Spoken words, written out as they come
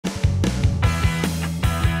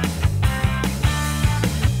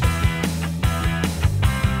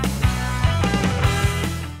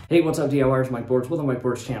Hey, what's up DIYers, Mike Bortz with the Mike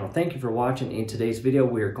Bortz channel. Thank you for watching. In today's video,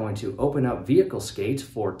 we are going to open up vehicle skates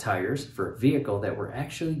for tires for a vehicle that we're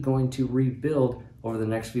actually going to rebuild over the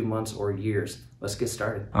next few months or years. Let's get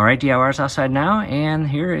started. All right, DIYers outside now, and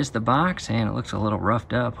here is the box, and it looks a little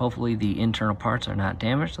roughed up. Hopefully the internal parts are not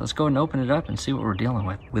damaged. Let's go and open it up and see what we're dealing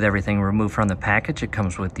with. With everything removed from the package, it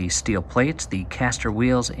comes with the steel plates, the caster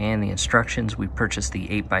wheels, and the instructions. We purchased the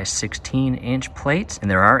 8x16 inch plates, and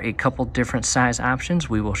there are a couple different size options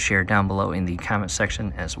we will share down below in the comment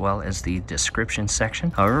section as well as the description section.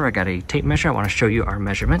 However, I got a tape measure. I want to show you our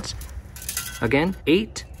measurements. Again,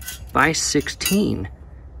 8x16.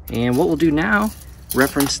 And what we'll do now,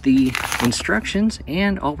 reference the instructions,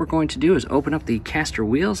 and all we're going to do is open up the caster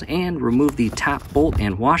wheels and remove the top bolt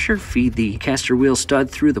and washer, feed the caster wheel stud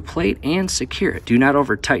through the plate, and secure it. Do not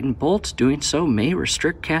over tighten bolts. Doing so may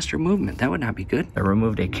restrict caster movement. That would not be good. I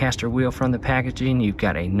removed a caster wheel from the packaging. You've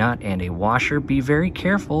got a nut and a washer. Be very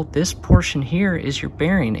careful. This portion here is your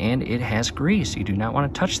bearing and it has grease. You do not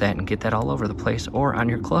want to touch that and get that all over the place or on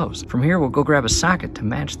your clothes. From here, we'll go grab a socket to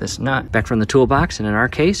match this nut. Back from the toolbox, and in our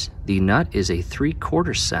case, the nut is a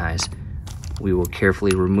 3/4 size. We will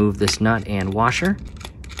carefully remove this nut and washer.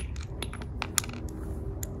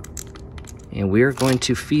 And we are going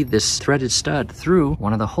to feed this threaded stud through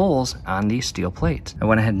one of the holes on these steel plates. I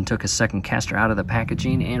went ahead and took a second caster out of the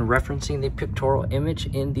packaging, and referencing the pictorial image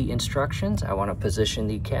in the instructions, I want to position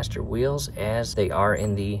the caster wheels as they are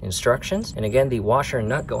in the instructions. And again, the washer and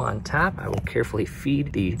nut go on top. I will carefully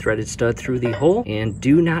feed the threaded stud through the hole, and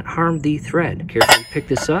do not harm the thread. Carefully pick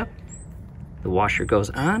this up. The washer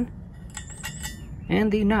goes on,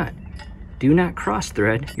 and the nut. Do not cross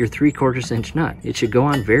thread your 3/4 inch nut. It should go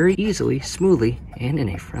on very easily, smoothly, and in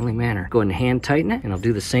a friendly manner. Go ahead and hand tighten it, and I'll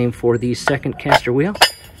do the same for the second caster wheel.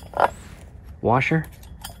 Washer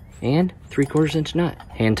and 3/4 inch nut.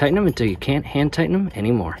 Hand tighten them until you can't hand tighten them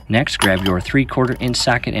anymore. Next, grab your 3/4 inch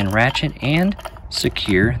socket and ratchet and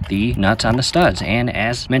secure the nuts on the studs. And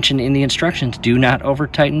as mentioned in the instructions, do not over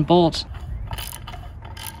tighten bolts.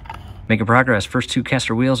 Making progress. First two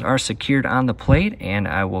caster wheels are secured on the plate, and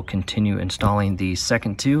I will continue installing the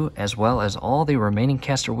second two as well as all the remaining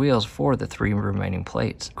caster wheels for the 3 remaining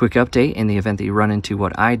plates. Quick update, in the event that you run into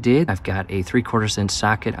what I did, I've got a 3/4 inch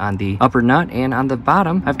socket on the upper nut, and on the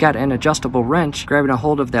bottom I've got an adjustable wrench grabbing a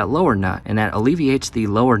hold of that lower nut, and that alleviates the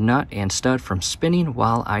lower nut and stud from spinning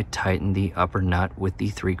while I tighten the upper nut with the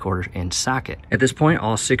 3/4 inch socket. At this point,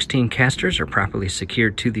 all 16 casters are properly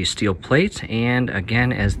secured to the steel plates, and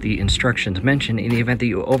again, as the instructions mentioned, in the event that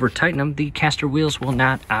you over tighten them, the caster wheels will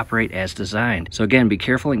not operate as designed. So again, be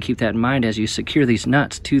careful and keep that in mind as you secure these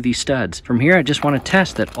nuts to the studs. From here, I just want to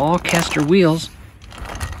test that all caster wheels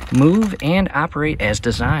move and operate as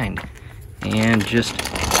designed, and just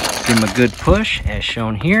give them a good push as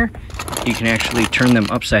shown here. You can actually turn them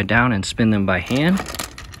upside down and spin them by hand,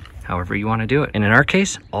 however you want to do it. And in our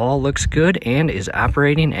case, all looks good and is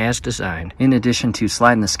operating as designed. In addition to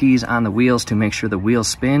sliding the skis on the wheels to make sure the wheels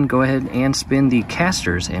spin, go ahead and spin the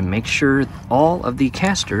casters and make sure all of the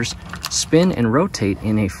casters spin and rotate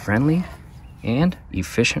in a friendly and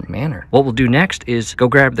efficient manner. What we'll do next is go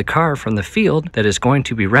grab the car from the field that is going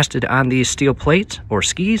to be rested on these steel plates or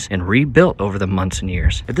skis and rebuilt over the months and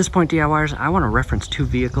years. At this point, DIYers, I want to reference 2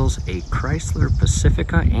 vehicles, a Chrysler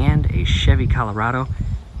Pacifica and a Chevy Colorado,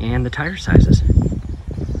 and the tire sizes.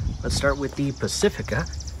 Let's start with the Pacifica,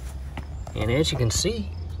 and as you can see,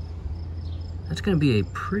 that's going to be a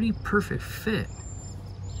pretty perfect fit.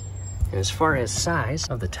 And as far as size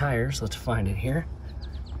of the tires, let's find it here.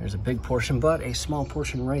 There's a big portion, but a small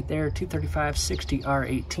portion right there, 235/60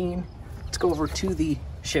 R18. Let's go over to the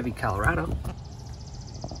Chevy Colorado,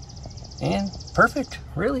 and perfect,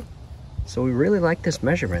 really. So we really like this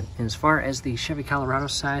measurement. And as far as the Chevy Colorado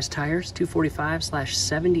size tires,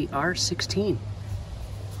 245/70 R16.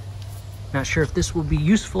 Not sure if this will be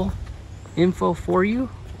useful info for you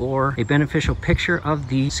or a beneficial picture of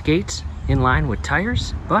the skates in line with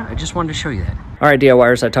tires, but I just wanted to show you that. All right,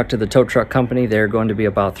 DIYers, I talked to the tow truck company. They're going to be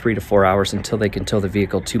about 3 to 4 hours until they can tow the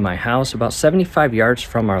vehicle to my house. About 75 yards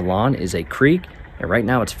from our lawn is a creek, and right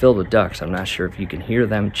now it's filled with ducks. I'm not sure if you can hear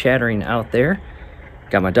them chattering out there.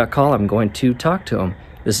 Got my duck call. I'm going to talk to him.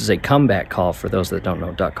 This is a comeback call for those that don't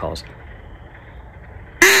know duck calls.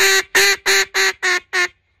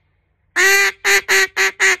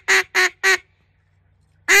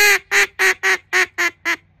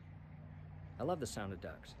 I love the sound of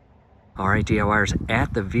ducks. All right, DIYers,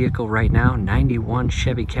 at the vehicle right now, 91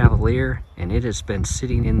 Chevy Cavalier, and it has been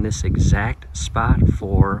sitting in this exact spot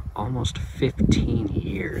for almost 15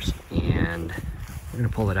 years, and we're gonna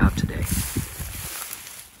pull it out today.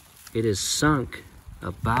 It is sunk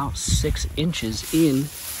about 6 inches in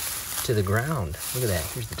to the ground. Look at that.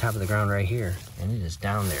 Here's the top of the ground right here, and it is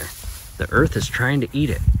down there. The earth is trying to eat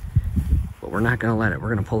it, but we're not gonna let it. We're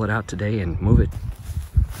gonna pull it out today and move it.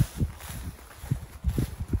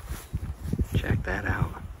 Check that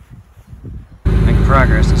out. Making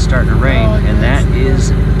progress. It's starting to rain, and that is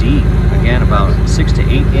deep. Again, about 6 to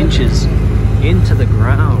 8 inches into the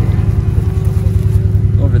ground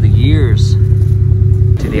over the years.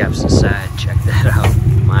 To the opposite side, check that out.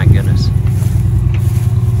 My goodness.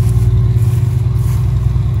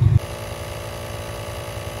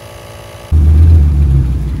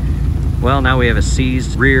 Well, now we have a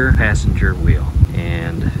seized rear passenger wheel,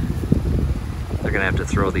 and they're gonna have to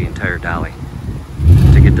throw the entire dolly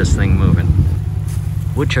to get this thing moving.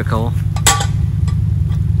 Woodchuck hole.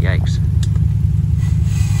 Yikes.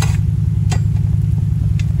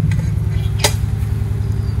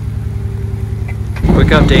 Quick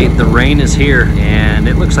update, the rain is here, and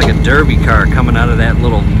it looks like a derby car coming out of that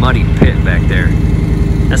little muddy pit back there.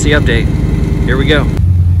 That's the update. Here we go.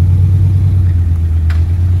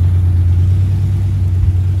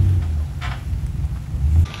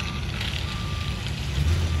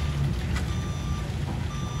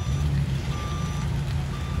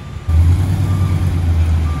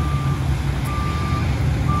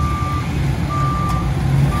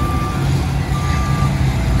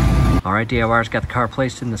 Alright, DIYers, got the car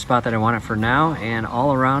placed in the spot that I want it for now, and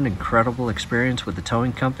all around incredible experience with the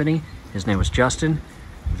towing company. His name was Justin.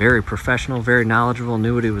 Very professional, very knowledgeable,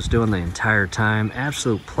 knew what he was doing the entire time.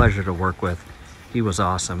 Absolute pleasure to work with. He was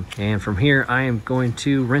awesome. And from here, I am going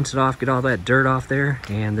to rinse it off, get all that dirt off there,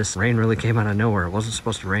 and this rain really came out of nowhere. It wasn't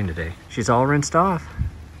supposed to rain today. She's all rinsed off.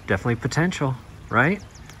 Definitely potential, right?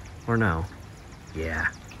 Or no? Yeah.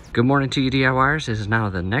 Good morning to you, DIYers. This is now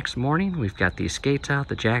the next morning. We've got the skates out,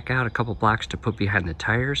 the jack out, a couple blocks to put behind the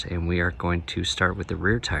tires, and we are going to start with the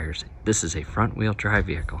rear tires. This is a front-wheel drive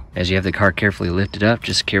vehicle. As you have the car carefully lifted up,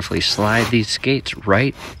 just carefully slide these skates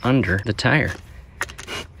right under the tire.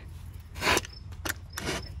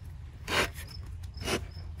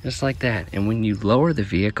 Just like that. And when you lower the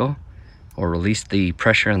vehicle or release the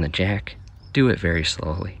pressure on the jack, do it very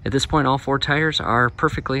slowly. At this point, all 4 tires are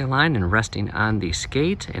perfectly aligned and resting on the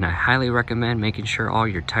skate, and I highly recommend making sure all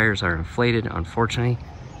your tires are inflated. Unfortunately,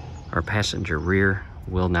 our passenger rear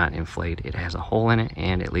will not inflate. It has a hole in it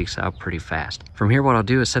and it leaks out pretty fast. From here, what I'll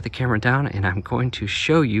do is set the camera down, and I'm going to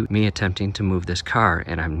show you me attempting to move this car.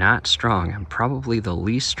 And I'm not strong. I'm probably the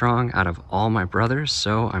least strong out of all my brothers,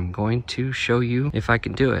 so I'm going to show you if I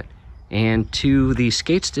can do it. And to the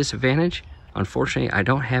skate's disadvantage, unfortunately, I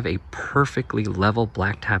don't have a perfectly level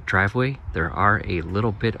blacktop driveway. There are a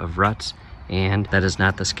little bit of ruts, and that is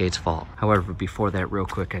not the skate's fault. However, before that, real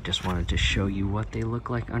quick, I just wanted to show you what they look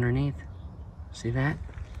like underneath. See that?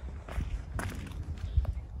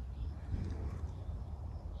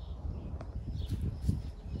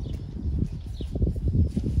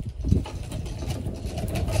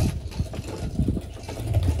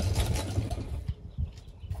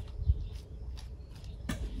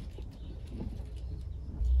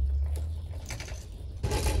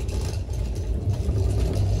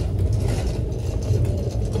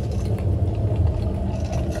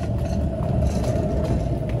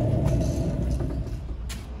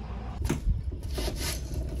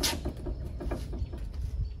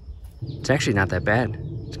 It's actually not that bad.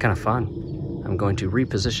 It's kind of fun. I'm going to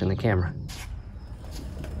reposition the camera.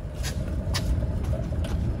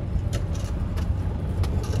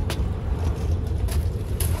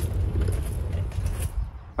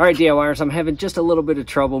 All right, DIYers, I'm having just a little bit of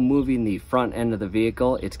trouble moving the front end of the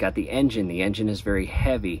vehicle. It's got the engine. The engine is very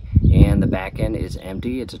heavy, and the back end is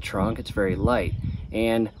empty. It's a trunk. It's very light.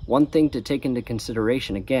 And one thing to take into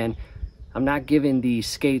consideration, again, I'm not giving the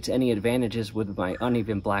skates any advantages with my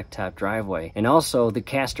uneven blacktop driveway. And also, the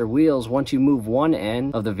caster wheels, once you move one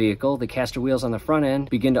end of the vehicle, the caster wheels on the front end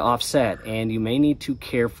begin to offset, and you may need to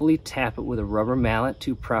carefully tap it with a rubber mallet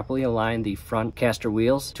to properly align the front caster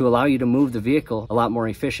wheels to allow you to move the vehicle a lot more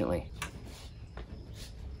efficiently.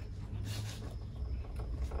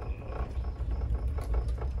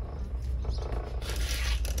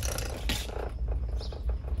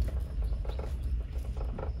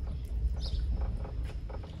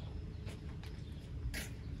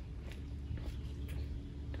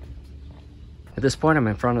 At this point, I'm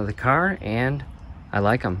in front of the car, and I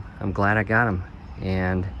like them. I'm glad I got them.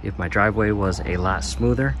 And if my driveway was a lot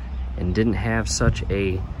smoother and didn't have such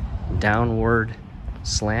a downward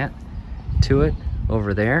slant to it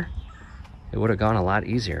over there, it would have gone a lot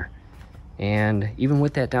easier. And even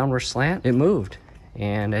with that downward slant, it moved.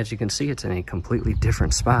 And as you can see, it's in a completely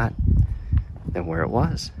different spot than where it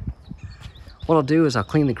was. What I'll do is I'll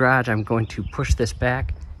clean the garage. I'm going to push this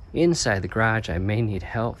back, inside the garage. I may need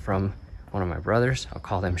help from one of my brothers. I'll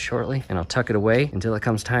call them shortly, and I'll tuck it away until it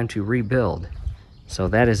comes time to rebuild. So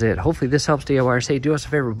that is it. Hopefully this helps DIYers. Hey, do us a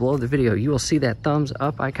favor, below the video, you will see that thumbs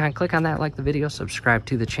up icon. Click on that, like the video, subscribe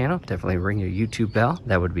to the channel. Definitely ring your YouTube bell.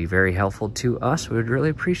 That would be very helpful to us. We would really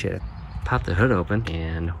appreciate it. Pop the hood open,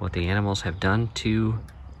 and what the animals have done to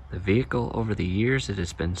the vehicle over the years it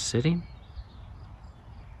has been sitting,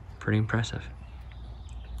 pretty impressive.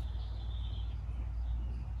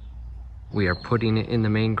 We are putting it in the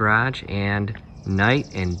main garage, and night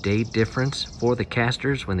and day difference for the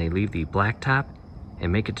casters when they leave the blacktop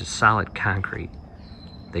and make it to solid concrete.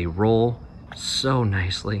 They roll so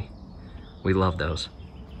nicely. We love those.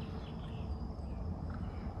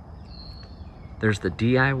 There's the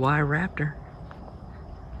DIY Raptor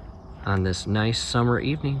on this nice summer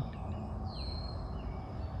evening.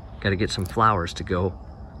 Got to get some flowers to go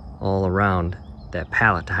all around that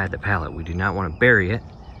pallet to hide the pallet. We do not want to bury it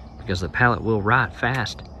because the pallet will rot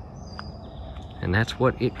fast, and that's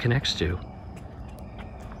what it connects to.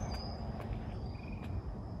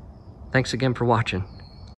 Thanks again for watching.